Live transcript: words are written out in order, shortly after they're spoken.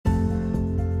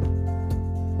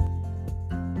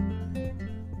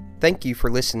Thank you for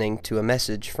listening to a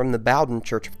message from the Bowden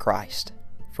Church of Christ.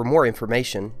 For more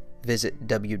information, visit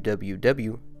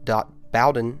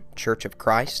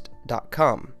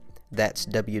www.bowdenchurchofchrist.com. That's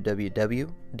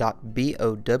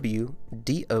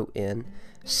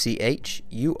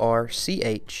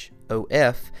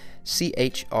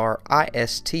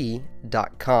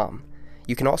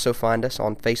You can also find us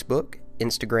on Facebook,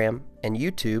 Instagram, and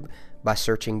YouTube by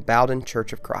searching Bowden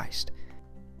Church of Christ.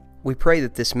 We pray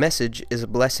that this message is a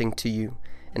blessing to you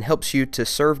and helps you to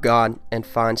serve God and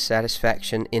find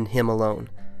satisfaction in Him alone.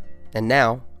 And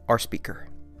now, our speaker.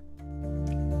 Good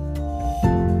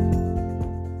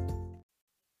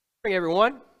morning,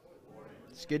 everyone.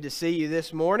 It's good to see you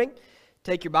this morning.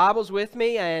 Take your Bibles with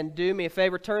me and do me a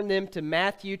favor, turn them to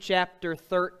Matthew chapter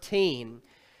 13.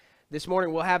 This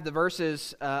morning we'll have the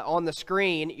verses on the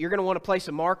screen. You're going to want to place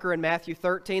a marker in Matthew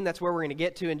 13. That's where we're going to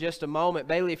get to in just a moment.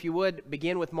 Bailey, if you would,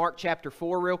 begin with Mark chapter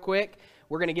 4 real quick.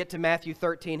 We're going to get to Matthew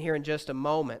 13 here in just a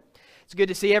moment. It's good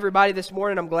to see everybody this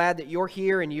morning. I'm glad that you're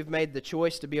here and you've made the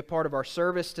choice to be a part of our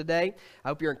service today. I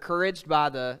hope you're encouraged by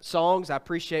the songs. I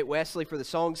appreciate Wesley for the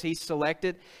songs he's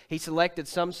selected. He selected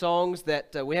some songs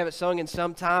that we haven't sung in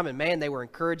some time, and man, they were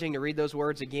encouraging to read those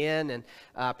words again, and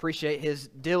I appreciate his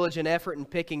diligent effort in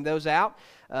picking those out.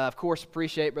 Of course,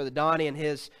 appreciate Brother Donnie and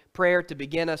his prayer to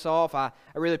begin us off. I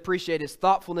really appreciate his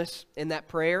thoughtfulness in that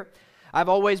prayer. I've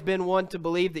always been one to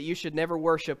believe that you should never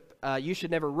rush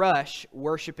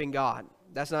worshiping God.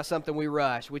 That's not something we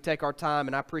rush. We take our time,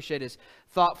 and I appreciate his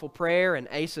thoughtful prayer and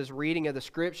Asa's reading of the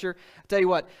Scripture. I tell you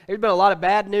what, there's been a lot of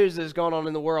bad news that has gone on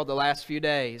in the world the last few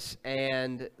days,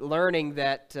 and learning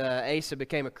that Asa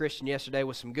became a Christian yesterday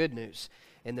was some good news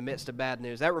in the midst of bad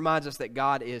news. That reminds us that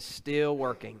God is still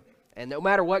working, and no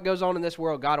matter what goes on in this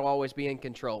world, God will always be in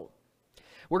control.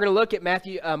 We're going to look at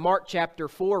Mark chapter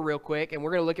 4 real quick, and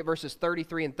we're going to look at verses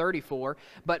 33 and 34.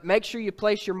 But make sure you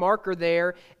place your marker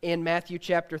there in Matthew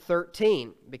chapter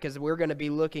 13, because we're going to be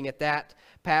looking at that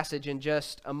passage in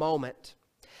just a moment.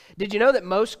 Did you know that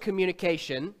most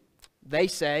communication, they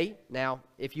say, now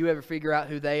if you ever figure out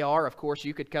who they are, of course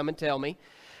you could come and tell me,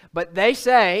 but they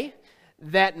say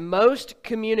that most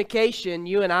communication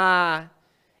you and I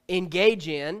engage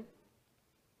in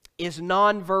is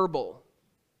nonverbal.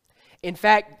 In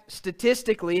fact,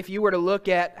 statistically, if you were to look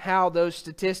at how those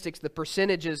statistics, the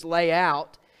percentages lay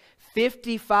out,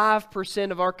 55%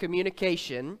 of our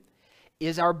communication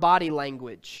is our body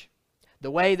language. The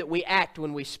way that we act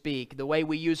when we speak, the way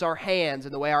we use our hands,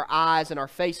 and the way our eyes and our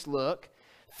face look.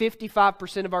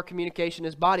 55% of our communication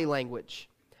is body language.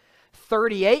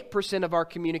 38% of our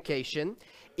communication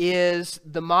is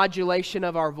the modulation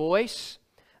of our voice,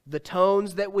 the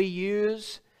tones that we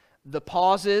use, the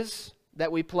pauses that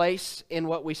we place in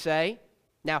what we say.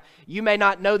 Now, you may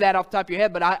not know that off the top of your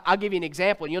head, but I'll give you an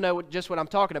example, and you'll know just what I'm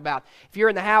talking about. If you're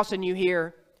in the house and you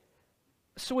hear,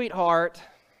 "Sweetheart,"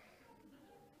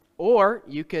 or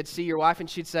you could see your wife and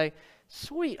she'd say,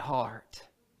 "Sweetheart,"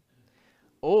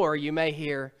 or you may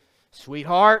hear,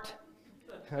 "Sweetheart,"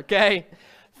 okay?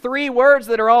 3 words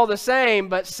that are all the same,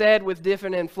 but said with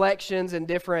different inflections and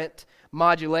different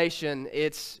modulation,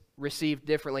 it's received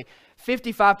differently.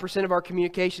 55% of our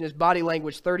communication is body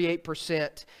language,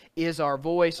 38% is our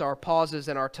voice, our pauses,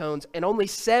 and our tones, and only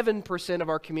 7% of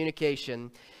our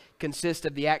communication consists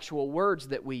of the actual words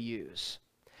that we use.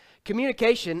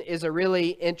 Communication is a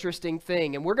really interesting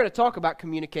thing, and we're going to talk about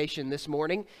communication this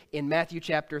morning in Matthew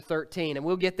chapter 13, and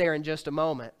we'll get there in just a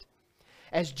moment.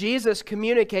 As Jesus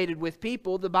communicated with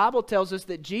people, the Bible tells us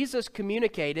that Jesus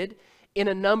communicated in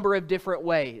a number of different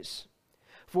ways.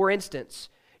 For instance,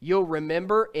 you'll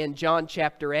remember in John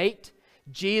chapter 8,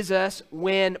 Jesus,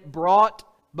 when brought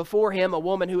before him a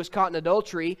woman who was caught in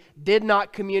adultery, did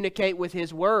not communicate with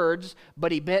his words,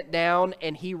 but he bent down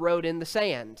and he wrote in the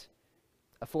sand,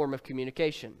 a form of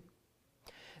communication.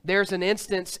 There's an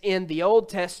instance in the Old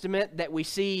Testament that we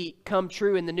see come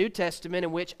true in the New Testament,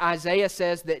 in which Isaiah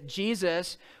says that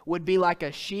Jesus would be like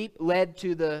a sheep led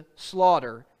to the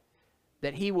slaughter,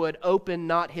 that he would open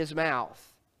not his mouth.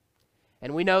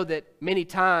 And we know that many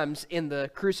times in the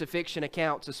crucifixion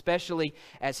accounts, especially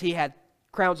as he had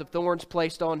crowns of thorns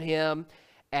placed on him,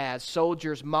 as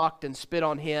soldiers mocked and spit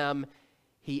on him,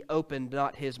 he opened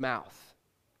not his mouth.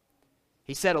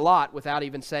 He said a lot without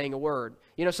even saying a word.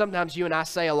 You know, sometimes you and I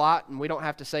say a lot and we don't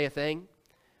have to say a thing.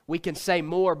 We can say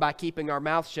more by keeping our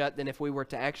mouth shut than if we were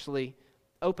to actually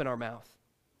open our mouth.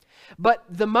 But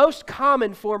the most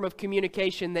common form of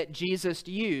communication that Jesus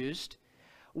used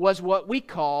was what we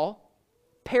call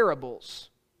parables.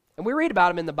 And we read about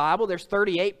them in the Bible. There's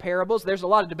 38 parables. There's a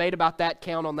lot of debate about that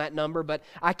count on that number, but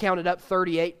I counted up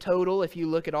 38 total if you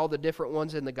look at all the different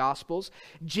ones in the Gospels.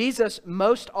 Jesus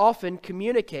most often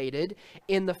communicated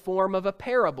in the form of a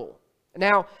parable.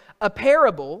 Now, a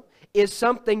parable is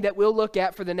something that we'll look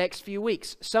at for the next few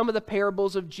weeks, some of the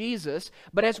parables of Jesus.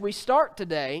 But as we start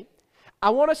today,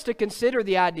 I want us to consider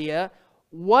the idea,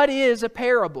 what is a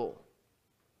parable?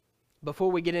 Before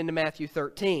we get into Matthew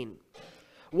 13.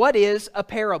 What is a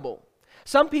parable?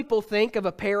 Some people think of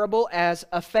a parable as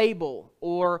a fable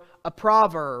or a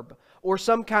proverb or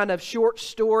some kind of short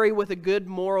story with a good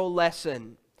moral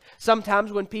lesson.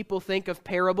 Sometimes when people think of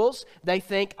parables, they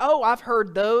think, oh, I've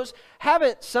heard those.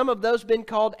 Haven't some of those been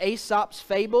called Aesop's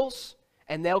fables?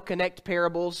 And they'll connect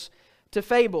parables to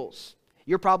fables.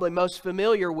 You're probably most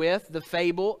familiar with the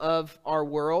fable of our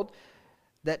world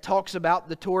that talks about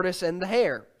the tortoise and the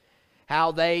hare.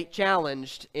 How they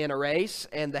challenged in a race,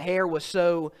 and the hare was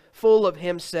so full of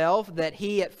himself that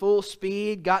he at full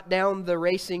speed got down the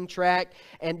racing track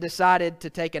and decided to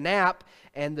take a nap,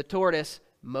 and the tortoise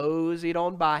moseyed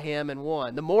on by him and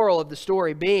won. The moral of the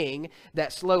story being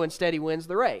that slow and steady wins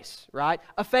the race, right?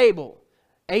 A fable.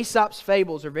 Aesop's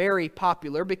fables are very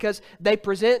popular because they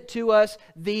present to us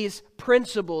these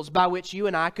principles by which you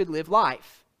and I could live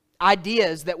life.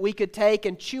 Ideas that we could take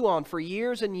and chew on for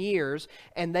years and years,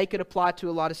 and they could apply to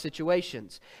a lot of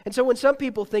situations. And so when some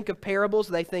people think of parables,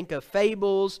 they think of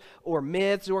fables or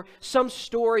myths or some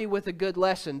story with a good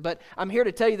lesson. But I'm here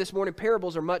to tell you this morning,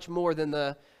 parables are much more than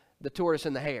the tortoise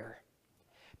and the hare.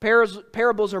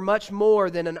 Parables are much more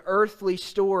than an earthly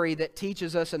story that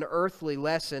teaches us an earthly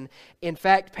lesson. In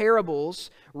fact,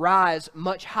 parables rise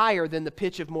much higher than the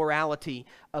pitch of morality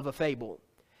of a fable.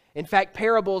 In fact,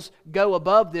 parables go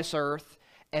above this earth,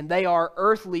 and they are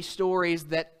earthly stories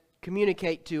that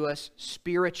communicate to us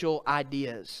spiritual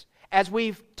ideas. As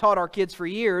we've taught our kids for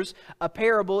years, a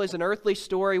parable is an earthly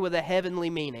story with a heavenly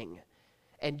meaning.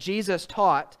 And Jesus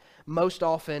taught most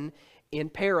often in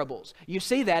parables. You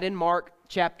see that in Mark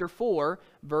chapter 4,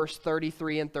 verse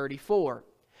 33 and 34.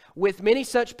 With many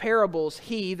such parables,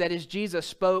 he, that is Jesus,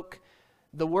 spoke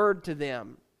the word to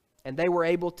them, and they were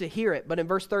able to hear it. But in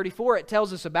verse 34, it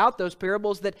tells us about those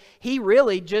parables that he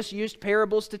really just used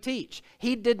parables to teach.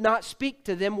 He did not speak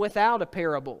to them without a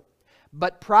parable,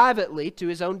 but privately to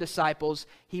his own disciples,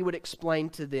 he would explain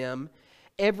to them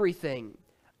everything.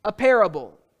 A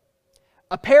parable.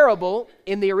 A parable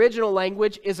in the original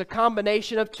language is a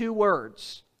combination of two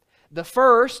words. The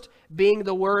first being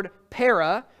the word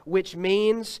para, which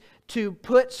means to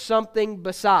put something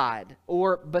beside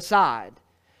or beside.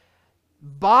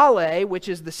 Bale, which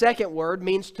is the second word,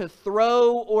 means to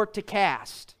throw or to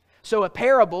cast. So a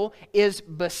parable is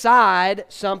beside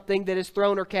something that is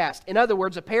thrown or cast. In other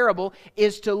words, a parable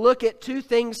is to look at two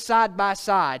things side by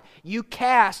side. You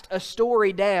cast a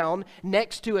story down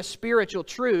next to a spiritual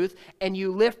truth, and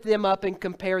you lift them up and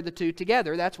compare the two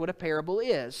together. That's what a parable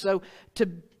is. So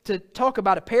to talk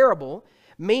about a parable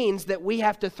means that we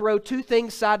have to throw two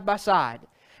things side by side.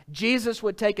 Jesus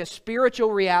would take a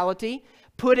spiritual reality,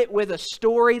 put it with a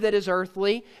story that is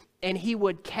earthly, and he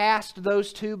would cast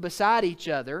those two beside each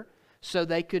other so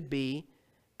they could be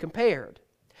compared.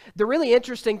 The really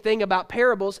interesting thing about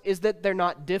parables is that they're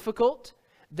not difficult,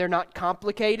 they're not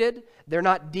complicated, they're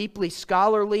not deeply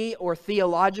scholarly or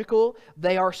theological,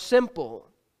 they are simple.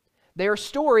 They are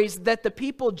stories that the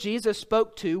people Jesus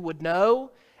spoke to would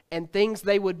know and things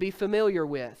they would be familiar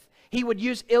with. He would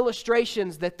use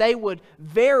illustrations that they would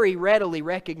very readily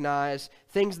recognize,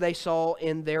 things they saw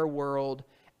in their world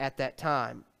at that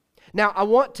time. Now, I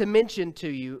want to mention to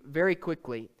you very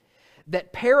quickly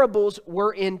that parables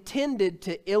were intended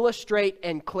to illustrate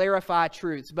and clarify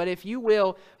truths. But if you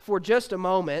will, for just a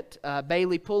moment,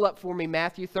 Bailey, pull up for me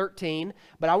Matthew 13,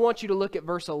 but I want you to look at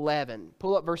verse 11.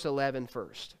 Pull up verse 11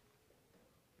 first.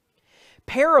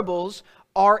 Parables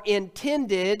are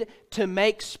intended to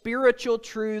make spiritual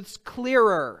truths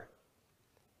clearer.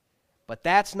 But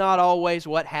that's not always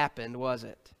what happened, was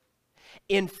it?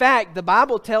 In fact, the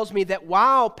Bible tells me that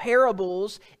while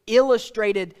parables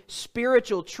illustrated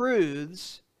spiritual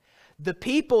truths, the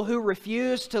people who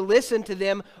refused to listen to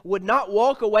them would not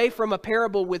walk away from a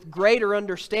parable with greater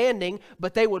understanding,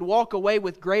 but they would walk away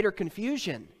with greater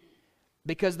confusion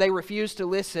because they refused to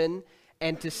listen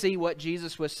and to see what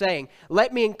Jesus was saying.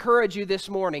 Let me encourage you this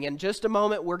morning. In just a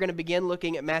moment, we're going to begin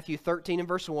looking at Matthew 13 and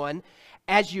verse 1.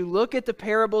 As you look at the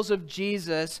parables of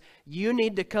Jesus, you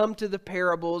need to come to the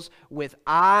parables with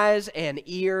eyes and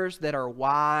ears that are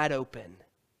wide open.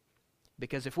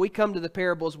 Because if we come to the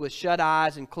parables with shut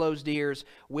eyes and closed ears,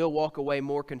 we'll walk away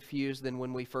more confused than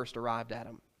when we first arrived at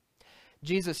them.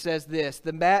 Jesus says this,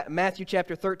 Matthew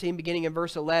chapter 13, beginning in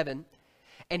verse 11.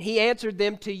 And he answered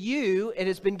them, to you it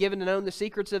has been given to know the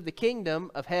secrets of the kingdom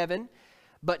of heaven,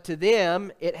 but to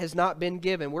them it has not been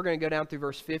given. We're going to go down through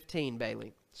verse 15,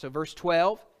 Bailey. So verse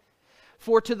 12.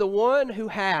 For to the one who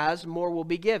has, more will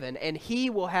be given, and he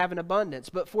will have an abundance.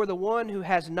 But for the one who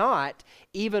has not,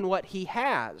 even what he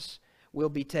has will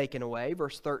be taken away.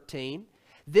 Verse 13.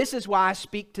 This is why I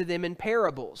speak to them in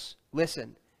parables.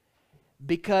 Listen.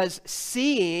 Because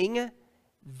seeing,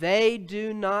 they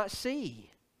do not see.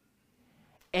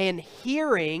 And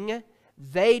hearing,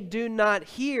 they do not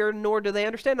hear, nor do they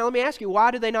understand. Now let me ask you, why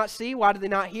do they not see? Why do they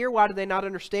not hear? Why do they not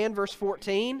understand? Verse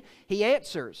 14, he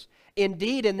answers.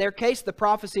 Indeed, in their case, the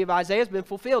prophecy of Isaiah has been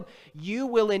fulfilled. You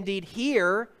will indeed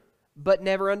hear, but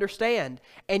never understand.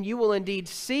 And you will indeed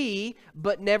see,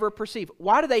 but never perceive.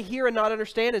 Why do they hear and not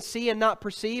understand, and see and not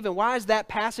perceive? And why is that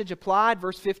passage applied?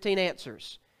 Verse 15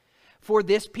 answers. For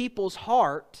this people's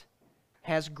heart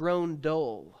has grown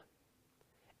dull,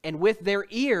 and with their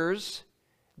ears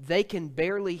they can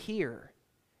barely hear,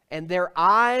 and their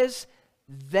eyes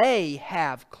they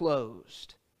have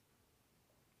closed,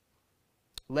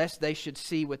 lest they should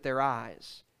see with their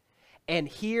eyes, and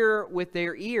hear with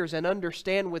their ears, and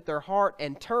understand with their heart,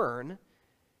 and turn,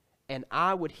 and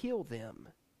I would heal them.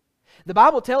 The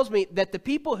Bible tells me that the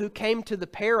people who came to the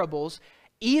parables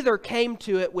either came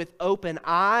to it with open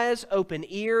eyes, open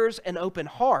ears, and open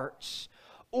hearts,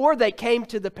 or they came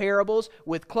to the parables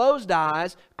with closed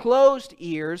eyes, closed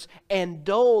ears, and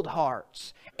dulled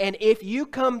hearts. And if you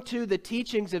come to the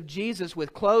teachings of Jesus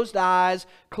with closed eyes,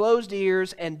 closed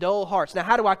ears, and dull hearts. Now,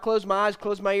 how do I close my eyes,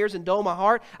 close my ears, and dull my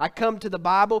heart? I come to the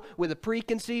Bible with a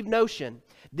preconceived notion.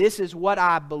 This is what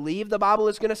I believe the Bible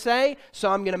is going to say, so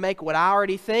I'm going to make what I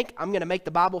already think. I'm going to make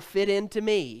the Bible fit into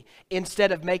me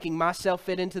instead of making myself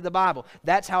fit into the Bible.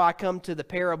 That's how I come to the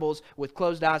parables with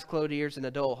closed eyes, closed ears, and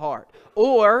a dull heart.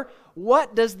 Or,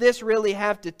 what does this really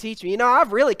have to teach me? You know,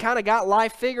 I've really kind of got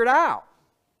life figured out.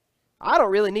 I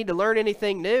don't really need to learn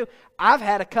anything new. I've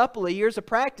had a couple of years of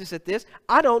practice at this.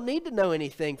 I don't need to know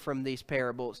anything from these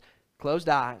parables. Closed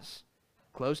eyes,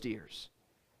 closed ears,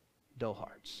 dull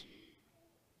hearts.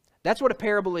 That's what a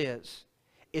parable is.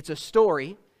 It's a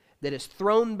story that is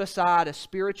thrown beside a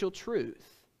spiritual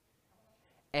truth.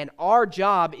 And our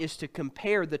job is to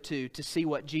compare the two to see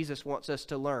what Jesus wants us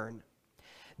to learn.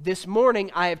 This morning,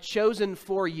 I have chosen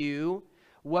for you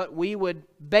what we would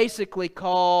basically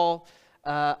call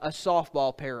a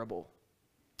softball parable.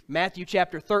 Matthew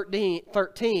chapter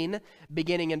 13,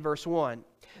 beginning in verse 1.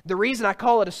 The reason I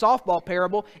call it a softball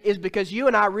parable is because you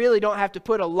and I really don't have to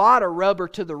put a lot of rubber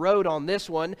to the road on this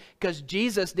one, because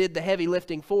Jesus did the heavy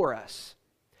lifting for us.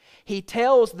 He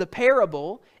tells the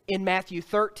parable in Matthew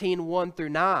 13, 1 through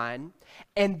 9,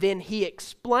 and then he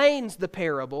explains the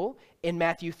parable in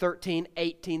Matthew 13,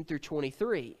 18 through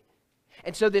 23.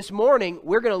 And so this morning,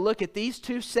 we're going to look at these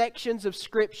two sections of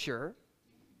Scripture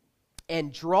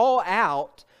and draw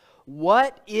out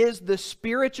what is the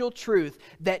spiritual truth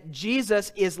that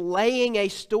Jesus is laying a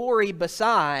story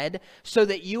beside, so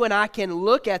that you and I can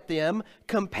look at them,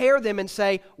 compare them, and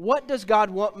say, what does God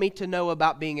want me to know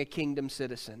about being a kingdom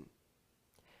citizen?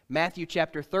 Matthew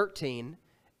chapter 13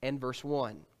 and verse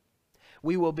 1.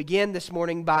 We will begin this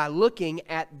morning by looking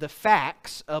at the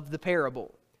facts of the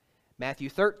parable. Matthew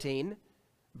 13,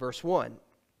 verse 1.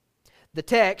 The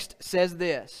text says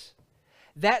this: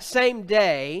 That same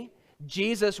day,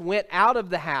 Jesus went out of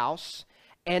the house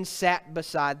and sat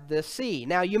beside the sea.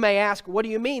 Now, you may ask, what do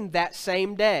you mean that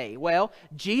same day? Well,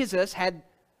 Jesus had,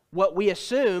 what we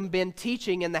assume, been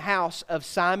teaching in the house of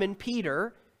Simon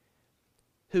Peter,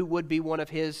 who would be one of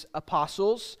his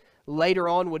apostles. Later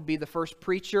on would be the first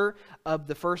preacher of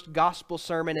the first gospel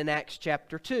sermon in Acts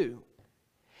chapter 2.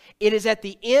 It is at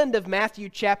the end of Matthew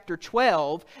chapter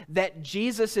 12 that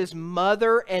Jesus'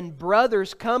 mother and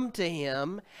brothers come to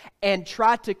him and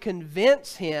try to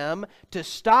convince him to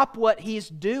stop what he's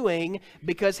doing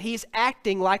because he's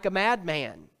acting like a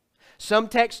madman. Some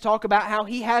texts talk about how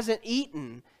he hasn't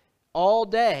eaten all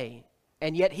day,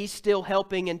 and yet he's still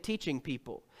helping and teaching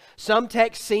people. Some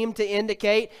texts seem to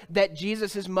indicate that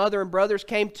Jesus' mother and brothers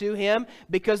came to him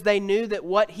because they knew that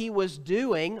what he was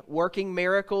doing, working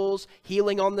miracles,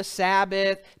 healing on the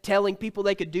Sabbath, telling people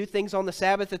they could do things on the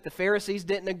Sabbath that the Pharisees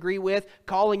didn't agree with,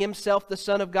 calling himself the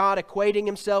Son of God, equating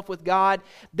himself with God,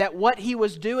 that what he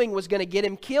was doing was going to get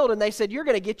him killed. And they said, "You're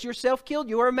going to get yourself killed.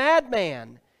 You are a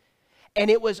madman."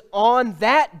 And it was on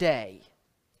that day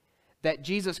that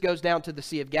Jesus goes down to the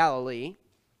Sea of Galilee.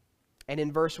 And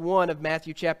in verse 1 of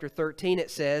Matthew chapter 13 it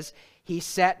says, he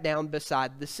sat down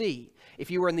beside the sea. If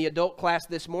you were in the adult class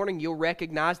this morning, you'll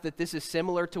recognize that this is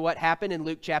similar to what happened in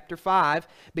Luke chapter 5,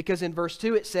 because in verse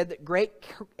 2 it said that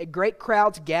great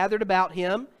crowds gathered about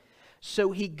him.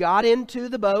 So he got into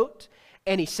the boat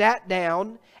and he sat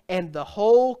down, and the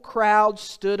whole crowd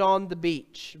stood on the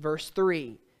beach. Verse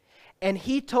 3. And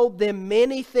he told them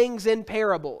many things in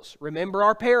parables. Remember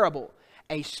our parable.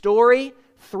 A story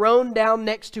thrown down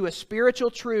next to a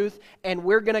spiritual truth, and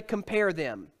we're going to compare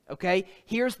them. Okay?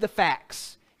 Here's the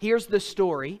facts. Here's the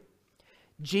story.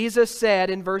 Jesus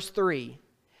said in verse 3,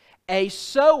 a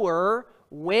sower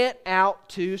went out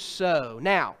to sow.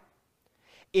 Now,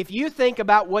 if you think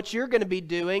about what you're going to be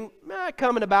doing,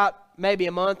 coming about maybe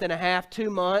a month and a half, 2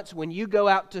 months, when you go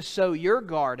out to sow your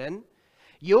garden,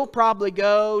 you'll probably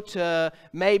go to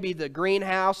maybe the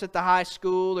greenhouse at the high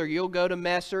school, or you'll go to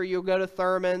Messer, you'll go to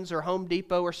Thurman's or Home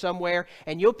Depot or somewhere,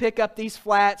 and you'll pick up these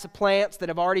flats of plants that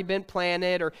have already been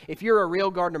planted, or if you're a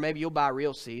real gardener, maybe you'll buy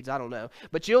real seeds, I don't know.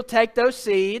 But you'll take those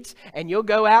seeds, and you'll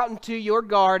go out into your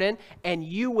garden, and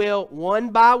you will, one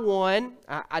by one,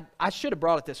 I should have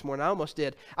brought it this morning, I almost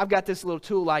did. I've got this little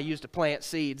tool I use to plant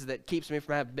seeds that keeps me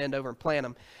from having to bend over and plant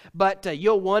them. But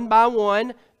you'll one by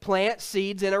one plant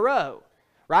seeds in a row.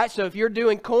 Right? So if you're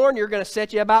doing corn, you're going to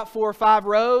set you about 4 or 5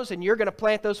 rows, and you're going to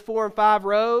plant those 4 and 5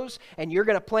 rows, and you're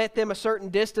going to plant them a certain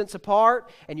distance apart,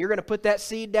 and you're going to put that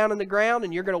seed down in the ground,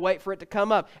 and you're going to wait for it to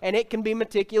come up. And it can be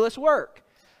meticulous work.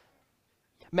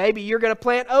 Maybe you're going to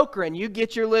plant okra, and you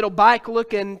get your little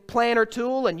bike-looking planter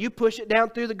tool, and you push it down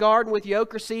through the garden with your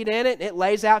okra seed in it, and it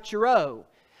lays out your row.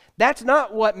 That's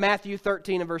not what Matthew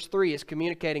 13 and verse 3 is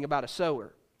communicating about a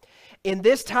sower. In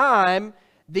this time,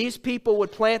 these people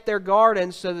would plant their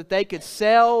gardens so that they could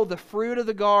sell the fruit of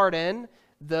the garden,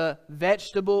 the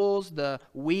vegetables, the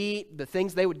wheat, the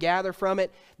things they would gather from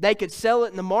it. They could sell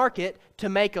it in the market to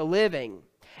make a living.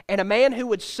 And a man who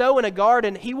would sow in a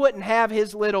garden, he wouldn't have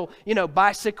his little,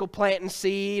 bicycle planting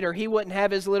seed, or he wouldn't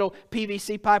have his little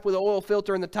PVC pipe with an oil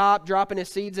filter in the top dropping his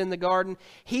seeds in the garden.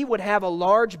 He would have a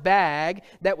large bag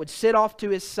that would sit off to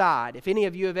his side. If any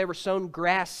of you have ever sown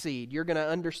grass seed, you're going to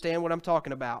understand what I'm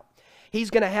talking about. He's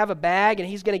going to have a bag, and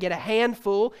he's going to get a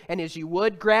handful, and as you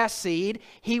would grass seed,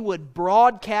 he would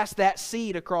broadcast that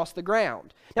seed across the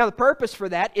ground. Now, the purpose for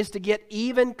that is to get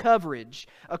even coverage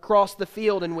across the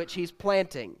field in which he's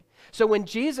planting. So when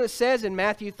Jesus says in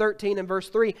Matthew 13 and verse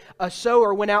 3, a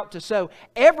sower went out to sow,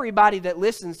 everybody that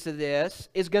listens to this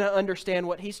is going to understand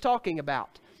what he's talking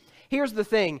about. Here's the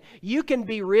thing, you can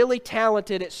be really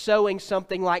talented at sowing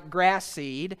something like grass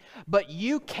seed, but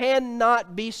you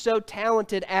cannot be so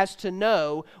talented as to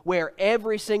know where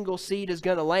every single seed is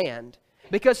going to land.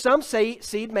 Because some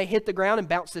seed may hit the ground and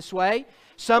bounce this way.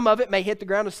 Some of it may hit the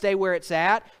ground and stay where it's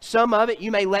at. Some of it you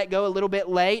may let go a little bit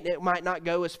late, and it might not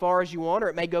go as far as you want, or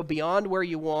it may go beyond where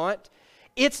you want.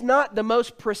 It's not the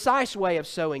most precise way of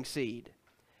sowing seed,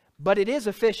 but it is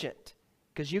efficient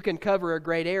because you can cover a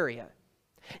great area.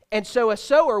 And so a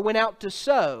sower went out to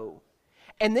sow.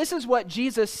 And this is what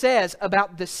Jesus says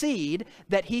about the seed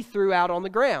that he threw out on the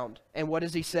ground. And what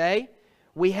does he say?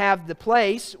 We have the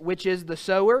place, which is the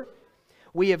sower.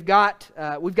 We've got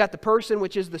the person,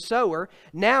 which is the sower.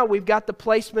 Now we've got the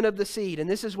placement of the seed. And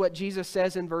this is what Jesus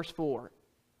says in verse 4.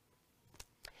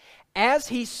 As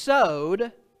he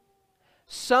sowed,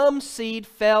 some seed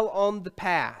fell on the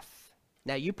path.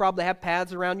 Now, you probably have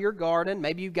paths around your garden.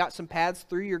 Maybe you've got some paths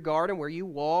through your garden where you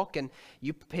walk and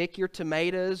you pick your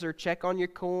tomatoes or check on your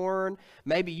corn.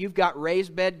 Maybe you've got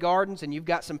raised bed gardens and you've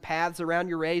got some paths around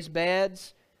your raised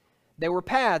beds. There were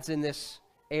paths in this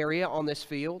area on this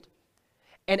field.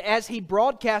 And as he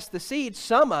broadcast the seed,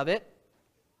 some of it,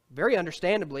 very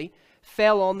understandably,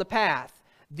 fell on the path.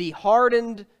 The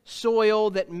hardened soil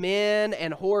that men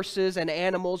and horses and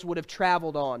animals would have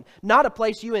traveled on. Not a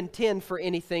place you intend for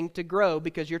anything to grow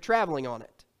because you're traveling on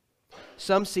it.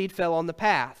 Some seed fell on the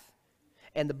path,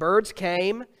 and the birds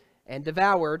came and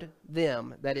devoured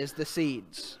them, that is the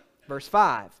seeds. Verse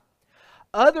 5.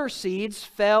 Other seeds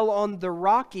fell on the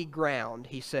rocky ground,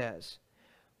 he says,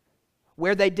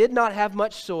 where they did not have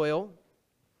much soil,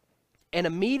 and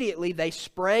immediately they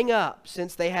sprang up,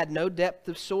 since they had no depth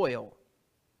of soil.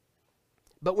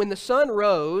 But when the sun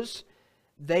rose,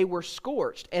 they were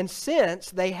scorched. And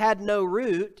since they had no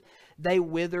root, they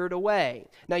withered away.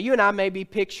 Now, you and I may be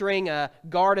picturing a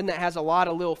garden that has a lot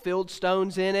of little field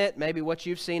stones in it, maybe what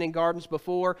you've seen in gardens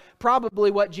before.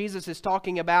 Probably what Jesus is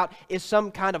talking about is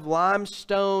some kind of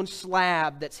limestone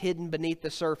slab that's hidden beneath the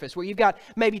surface, where you've got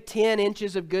maybe 10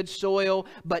 inches of good soil,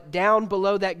 but down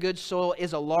below that good soil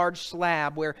is a large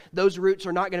slab where those roots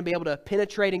are not going to be able to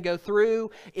penetrate and go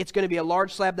through. It's going to be a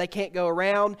large slab they can't go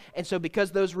around, and so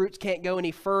because those roots can't go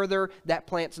any further, that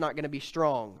plant's not going to be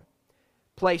strong.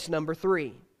 Place number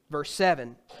 3, verse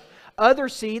 7. Other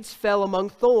seeds fell among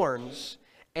thorns,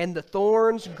 and the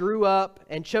thorns grew up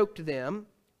and choked them.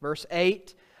 Verse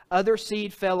 8. Other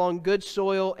seed fell on good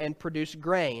soil and produced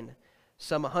grain,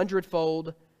 some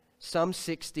 100-fold, some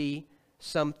 60,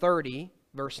 some 30.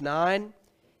 Verse 9.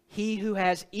 He who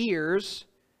has ears,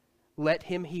 let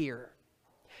him hear.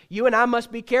 You and I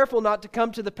must be careful not to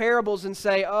come to the parables and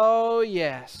say, oh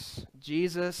yes,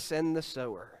 Jesus and the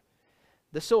sower.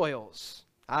 The soils.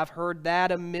 I've heard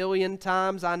that 1,000,000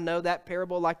 times. I know that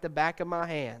parable like the back of my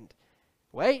hand.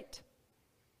 Wait.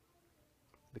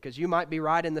 Because you might be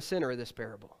right in the center of this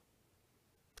parable.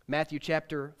 Matthew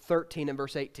chapter 13 and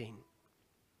verse 18.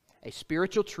 A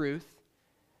spiritual truth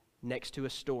next to a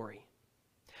story.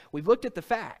 We've looked at the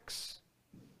facts.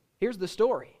 Here's the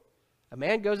story. A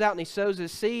man goes out and he sows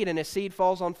his seed, and his seed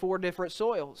falls on 4 different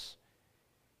soils.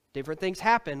 Different things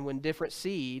happen when different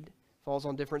seed falls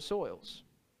on different soils.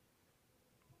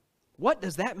 What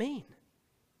does that mean?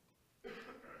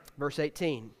 Verse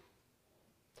 18.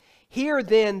 Hear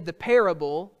then the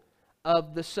parable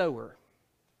of the sower.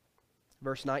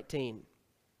 Verse 19.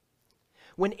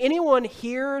 When anyone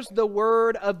hears the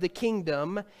word of the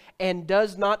kingdom and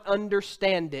does not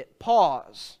understand it,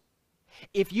 pause.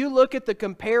 If you look at the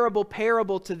comparable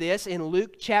parable to this in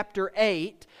Luke chapter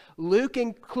 8, Luke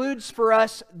includes for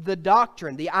us the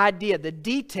doctrine, the idea, the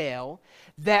detail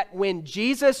that when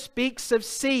Jesus speaks of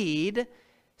seed,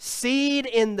 seed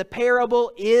in the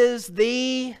parable is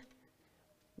the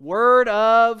Word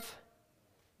of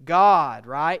God,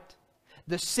 right?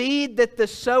 The seed that the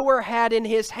sower had in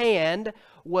his hand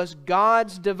was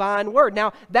God's divine Word.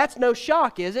 Now, that's no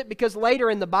shock, is it? Because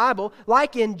later in the Bible,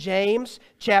 like in James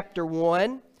chapter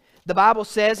 1, the Bible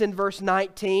says in verse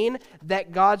 19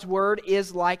 that God's Word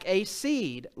is like a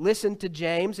seed. Listen to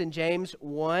James in James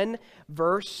 1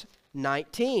 verse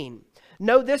 19.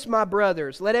 Know this, my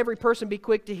brothers, let every person be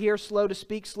quick to hear, slow to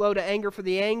speak, slow to anger, for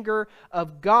the anger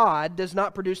of God does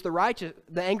not produce the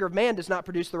anger of man does not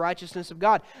produce the righteousness of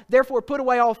God. Therefore put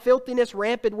away all filthiness,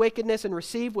 rampant wickedness, and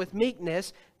receive with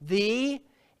meekness the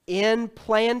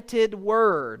implanted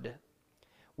word,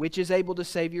 which is able to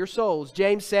save your souls.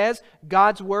 James says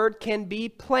God's word can be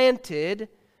planted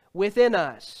within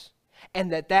us,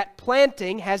 and that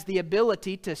planting has the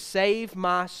ability to save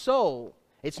my soul.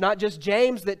 It's not just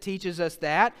James that teaches us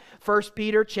that. 1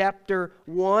 Peter chapter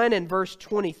 1 and verse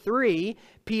 23,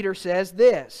 Peter says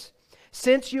this,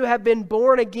 since you have been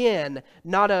born again,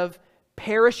 not of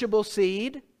perishable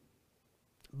seed,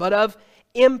 but of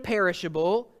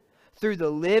imperishable, through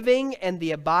the living and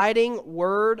the abiding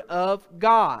Word of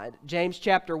God. James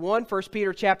chapter 1, 1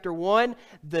 Peter chapter 1,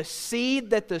 the seed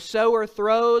that the sower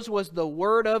throws was the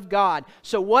Word of God.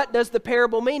 So what does the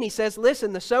parable mean? He says,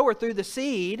 listen, the sower threw the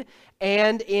seed,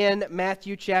 and in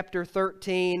Matthew chapter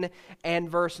 13 and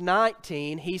verse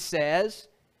 19, he says,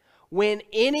 when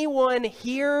anyone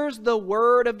hears the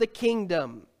word of the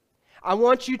kingdom, I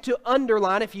want you to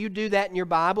underline, if you do that in your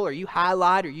Bible, or you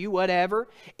highlight, or you whatever,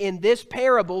 in this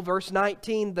parable, verse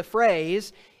 19, the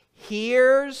phrase,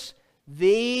 hears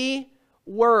the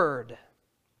word.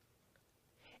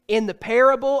 In the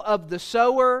parable of the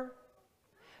sower,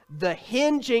 the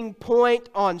hinging point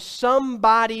on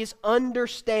somebody's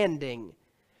understanding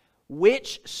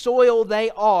which soil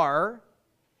they are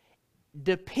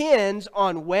depends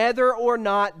on whether or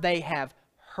not they have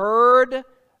heard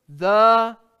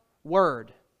the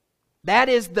word. That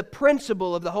is the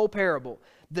principle of the whole parable.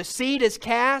 The seed is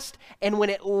cast, and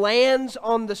when it lands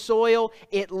on the soil,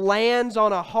 it lands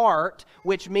on a heart,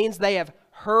 which means they have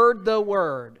heard the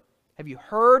word. Have you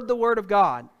heard the word of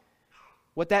God?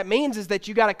 What that means is that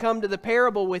you got to come to the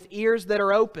parable with ears that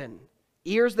are open,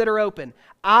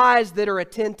 eyes that are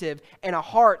attentive, and a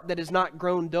heart that is not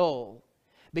grown dull.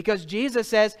 Because Jesus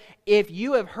says, if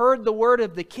you have heard the word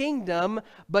of the kingdom,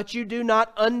 but you do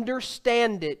not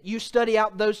understand it, you study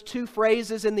out those 2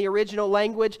 phrases in the original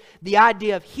language, the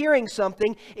idea of hearing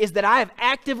something is that I have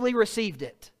actively received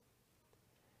it.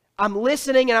 I'm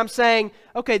listening and I'm saying,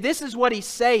 okay, this is what he's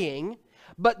saying,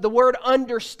 but the word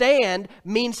understand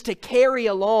means to carry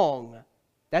along.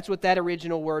 That's what that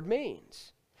original word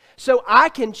means. So I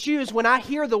can choose when I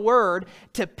hear the word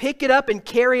to pick it up and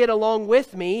carry it along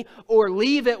with me, or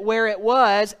leave it where it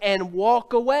was and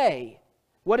walk away.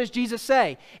 What does Jesus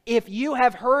say? If you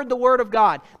have heard the word of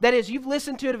God, that is, you've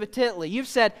listened to it intently, you've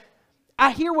said, I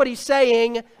hear what he's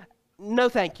saying, no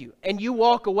thank you, and you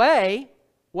walk away,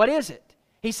 what is it?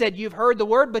 He said, you've heard the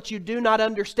word, but you do not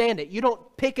understand it. You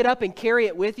don't pick it up and carry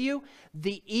it with you.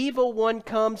 The evil one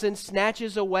comes and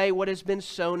snatches away what has been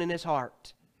sown in his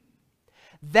heart.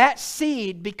 That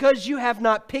seed, because you have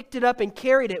not picked it up and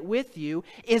carried it with you,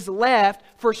 is left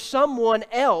for someone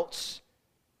else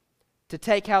to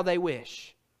take how they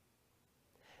wish.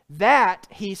 That,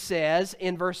 he says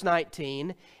in verse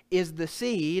 19, is the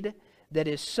seed that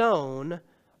is sown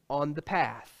on the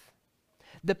path.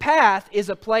 The path is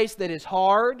a place that is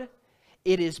hard,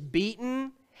 it is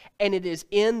beaten, and it is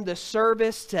in the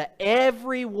service to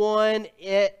everyone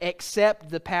except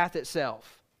the path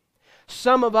itself.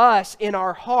 Some of us in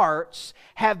our hearts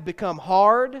have become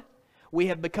hard, we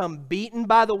have become beaten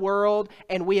by the world,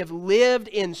 and we have lived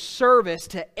in service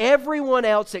to everyone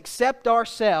else except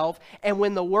ourselves. And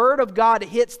when the Word of God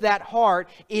hits that heart,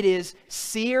 it is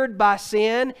seared by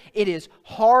sin, it is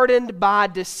hardened by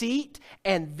deceit,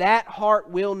 and that heart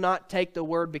will not take the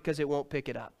Word because it won't pick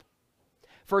it up.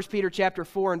 1 Peter chapter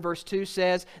 4 and verse 2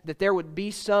 says that there would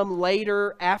be some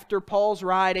later after Paul's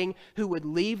writing who would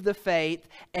leave the faith,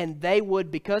 and they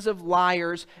would, because of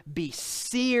liars, be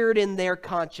seared in their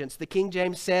conscience. The King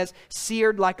James says,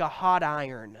 seared like a hot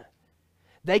iron.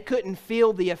 They couldn't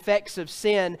feel the effects of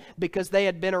sin because they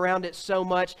had been around it so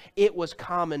much, it was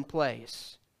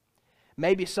commonplace.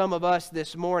 Maybe some of us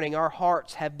this morning, our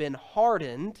hearts have been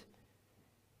hardened,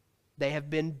 they have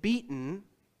been beaten,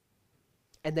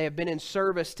 and they have been in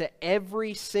service to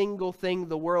every single thing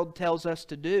the world tells us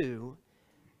to do.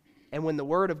 And when the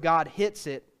Word of God hits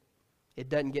it, it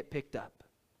doesn't get picked up.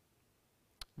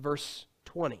 Verse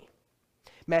 20.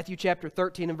 Matthew chapter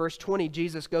 13 and verse 20,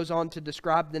 Jesus goes on to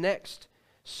describe the next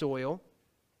soil.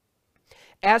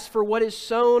 As for what is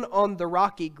sown on the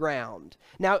rocky ground.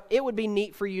 Now, it would be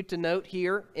neat for you to note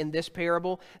here in this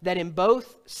parable that in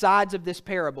both sides of this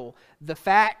parable, the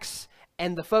facts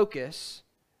and the focus,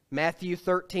 Matthew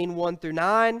 13, 1 through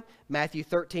 9, Matthew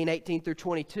 13, 18 through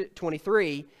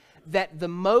 23, that the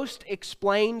most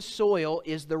explained soil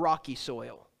is the rocky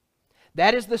soil.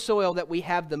 That is the soil that we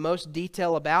have the most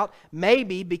detail about,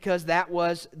 maybe because that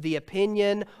was the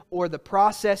opinion or the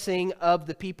processing of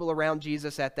the people around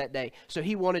Jesus at that day. So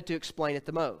he wanted to explain it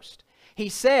the most. He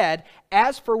said,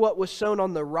 as for what was sown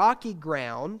on the rocky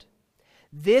ground,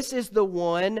 this is the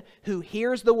one who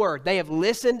hears the word. They have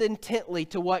listened intently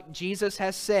to what Jesus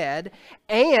has said.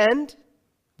 And,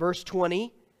 verse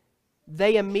 20,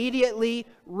 they immediately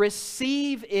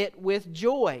receive it with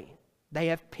joy. They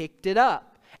have picked it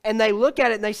up. And they look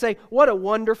at it and they say, what a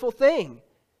wonderful thing.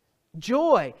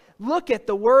 Joy. Look at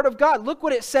the Word of God. Look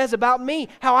what it says about me.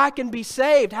 How I can be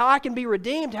saved. How I can be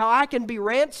redeemed. How I can be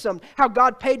ransomed. How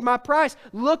God paid my price.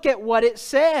 Look at what it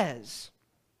says.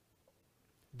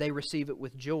 They receive it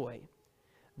with joy.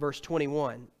 Verse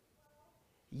 21.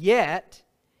 Yet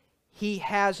he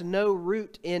has no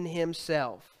root in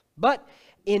himself, but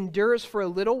endures for a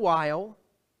little while.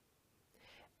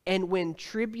 And when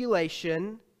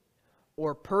tribulation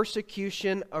or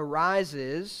persecution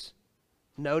arises,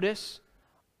 notice,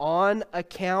 on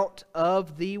account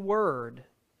of the word,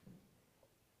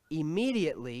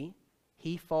 immediately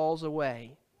he falls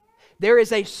away. There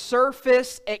is a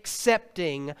surface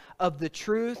accepting of the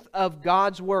truth of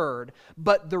God's Word,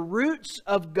 but the roots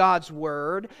of God's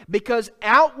Word, because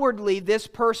outwardly this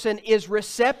person is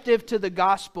receptive to the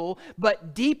gospel,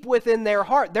 but deep within their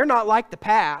heart, they're not like the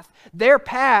path. Their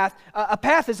path, a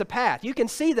path is a path. You can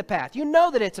see the path. You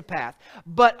know that it's a path.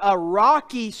 But a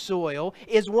rocky soil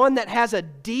is one that has a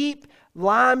deep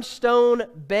limestone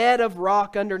bed of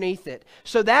rock underneath it.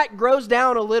 So that grows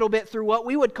down a little bit through what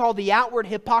we would call the outward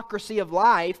hypocrisy of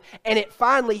life, and it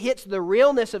finally hits the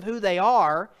realness of who they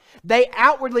are. They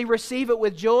outwardly receive it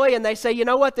with joy, and they say, you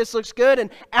know what, this looks good,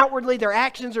 and outwardly their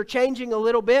actions are changing a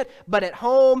little bit, but at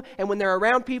home and when they're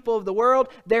around people of the world,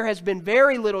 there has been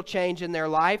very little change in their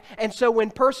life. And so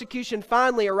when persecution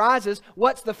finally arises,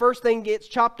 what's the first thing gets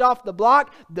chopped off the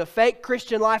block? The fake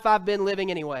Christian life I've been living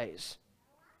anyways.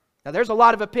 Now, there's a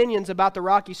lot of opinions about the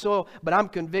rocky soil, but I'm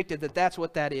convicted that that's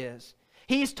what that is.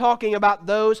 He's talking about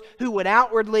those who would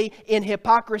outwardly, in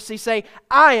hypocrisy, say,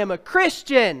 I am a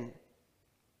Christian.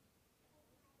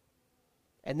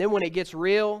 And then when it gets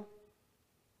real,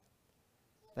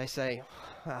 they say,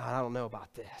 I don't know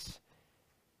about this.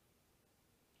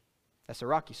 That's a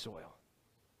rocky soil.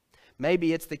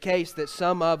 Maybe it's the case that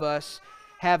some of us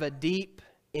have a deep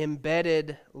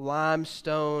embedded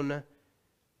limestone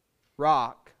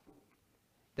rock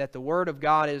that the Word of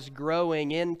God is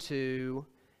growing into,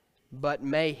 but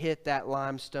may hit that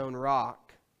limestone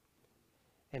rock.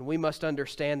 And we must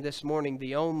understand this morning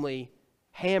the only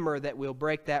hammer that will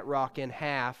break that rock in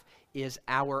half is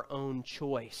our own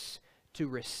choice to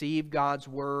receive God's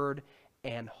Word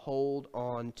and hold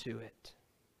on to it.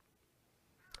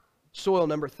 Soil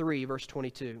number 3, verse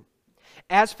 22.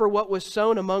 As for what was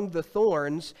sown among the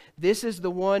thorns, this is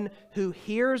the one who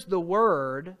hears the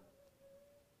word.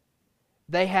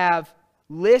 They have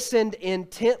listened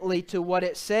intently to what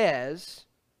it says,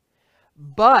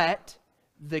 but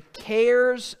the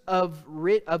cares of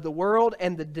the world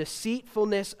and the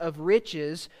deceitfulness of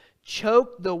riches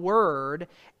choke the word,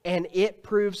 and it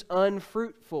proves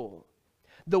unfruitful.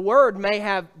 The word may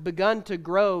have begun to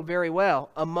grow very well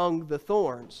among the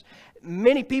thorns.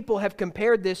 Many people have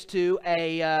compared this to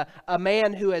a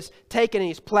man who has taken and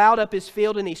he's plowed up his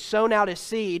field and he's sown out his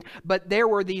seed, but there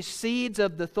were these seeds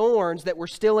of the thorns that were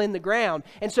still in the ground.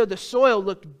 And so the soil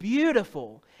looked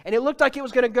beautiful. And it looked like it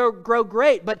was going to grow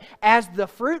great. But as the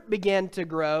fruit began to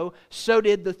grow, so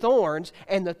did the thorns.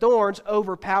 And the thorns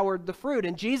overpowered the fruit.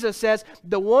 And Jesus says,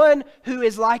 the one who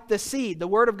is like the seed, the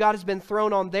Word of God has been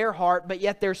thrown on their heart, but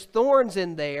yet there's thorns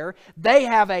in there. They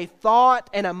have a thought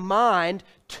and a mind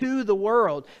to the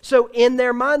world. So in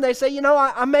their mind they say, you know,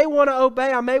 I may want to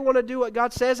obey, I may want to do what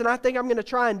God says, and I think I'm going to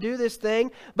try and do this thing.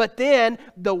 But then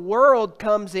the world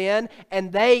comes in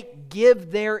and they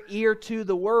give their ear to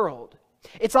the world.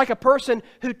 It's like a person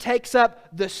who takes up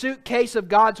the suitcase of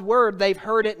God's Word, they've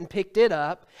heard it and picked it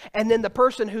up, and then the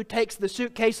person who takes the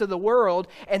suitcase of the world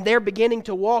and they're beginning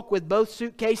to walk with both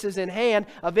suitcases in hand,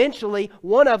 eventually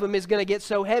one of them is going to get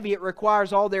so heavy it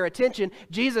requires all their attention.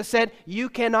 Jesus said, you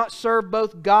cannot serve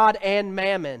both God and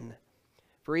mammon.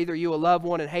 For either you will love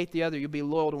one and hate the other, you'll be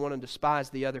loyal to one and despise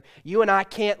the other. You and I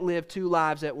can't live two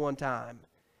lives at one time.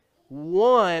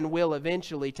 One will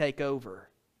eventually take over.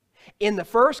 In the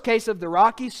first case of the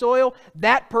rocky soil,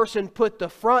 that person put the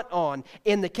front on.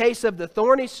 In the case of the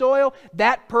thorny soil,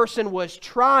 that person was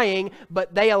trying,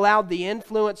 but they allowed the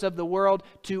influence of the world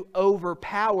to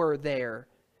overpower their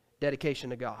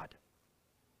dedication to God.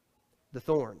 The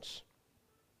thorns.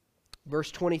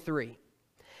 Verse 23.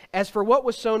 As for what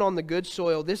was sown on the good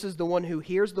soil, this is the one who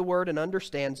hears the word and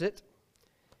understands it.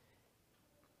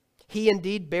 He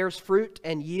indeed bears fruit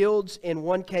and yields, in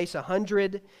one case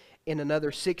 100, in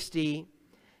another 60,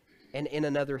 and in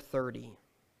another 30.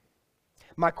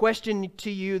 My question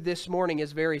to you this morning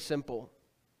is very simple.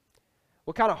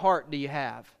 What kind of heart do you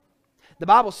have? The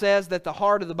Bible says that the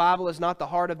heart of the Bible is not the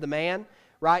heart of the man,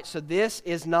 right? So this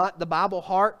is not the Bible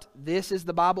heart. This is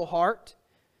the Bible heart.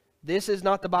 This is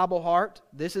not the Bible heart.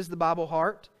 This is the Bible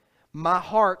heart. My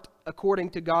heart, according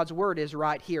to God's Word, is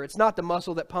right here. It's not the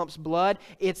muscle that pumps blood.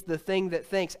 It's the thing that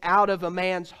thinks. Out of a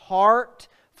man's heart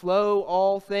flow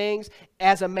all things.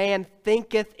 As a man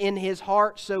thinketh in his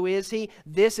heart, so is he.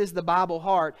 This is the Bible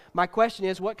heart. My question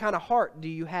is, what kind of heart do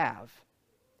you have?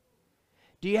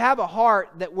 Do you have a heart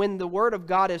that when the Word of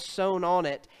God is sown on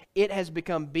it, it has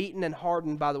become beaten and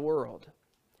hardened by the world?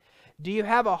 Do you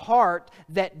have a heart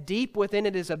that deep within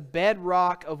it is a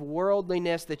bedrock of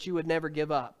worldliness that you would never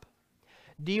give up?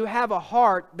 Do you have a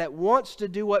heart that wants to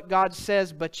do what God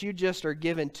says, but you just are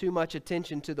giving too much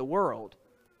attention to the world?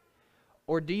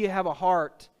 Or do you have a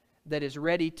heart that is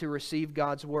ready to receive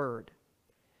God's Word?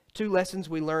 Two lessons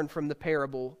we learn from the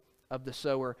parable of the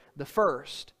sower. The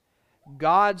first,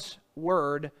 God's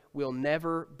Word will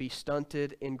never be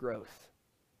stunted in growth.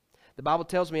 The Bible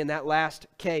tells me in that last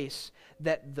case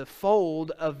that the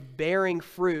fold of bearing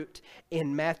fruit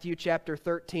in Matthew chapter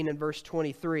 13 and verse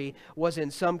 23 was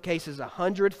in some cases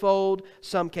 100-fold,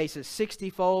 some cases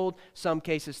 60-fold, some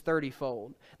cases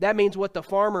 30-fold. That means what the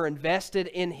farmer invested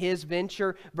in his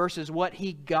venture versus what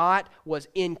he got was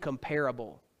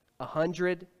incomparable.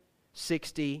 100,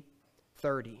 60,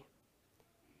 30.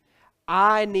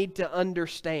 I need to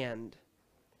understand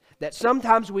that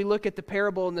sometimes we look at the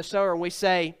parable in the sower and we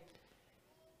say,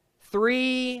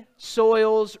 3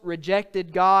 soils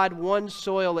rejected God, 1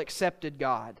 soil accepted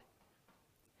God.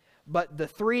 But the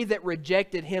 3 that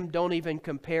rejected Him don't even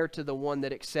compare to the one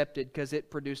that accepted, because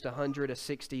it produced 100, a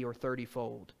 60, or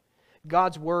 30-fold.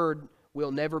 God's Word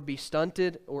will never be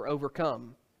stunted or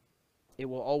overcome. It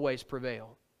will always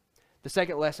prevail. The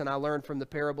second lesson I learned from the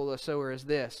parable of the sower is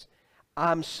this.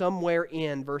 I'm somewhere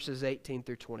in verses 18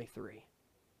 through 23.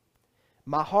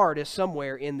 My heart is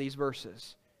somewhere in these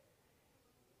verses.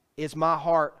 Is my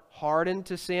heart hardened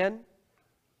to sin?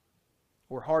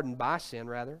 Or hardened by sin,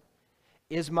 rather?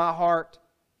 Is my heart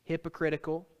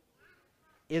hypocritical?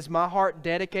 Is my heart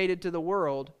dedicated to the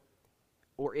world?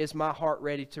 or is my heart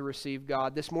ready to receive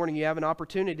God? This morning you have an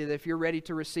opportunity that if you're ready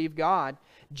to receive God,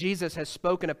 Jesus has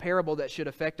spoken a parable that should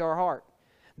affect our heart.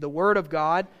 The Word of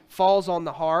God falls on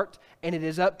the heart, and it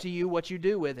is up to you what you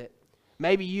do with it.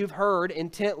 Maybe you've heard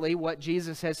intently what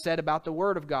Jesus has said about the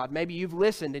Word of God. Maybe you've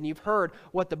listened and you've heard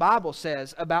what the Bible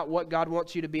says about what God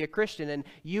wants you to be a Christian, and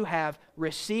you have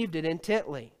received it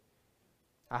intently.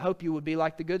 I hope you would be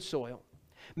like the good soil.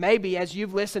 Maybe as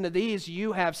you've listened to these,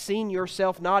 you have seen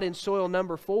yourself not in soil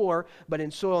number 4, but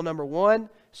in soil number 1,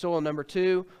 soil number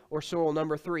 2, or soil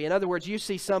number 3. In other words, you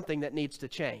see something that needs to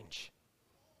change.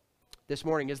 This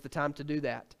morning is the time to do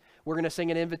that. We're going to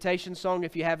sing an invitation song.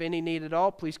 If you have any need at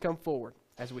all, please come forward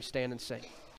as we stand and sing.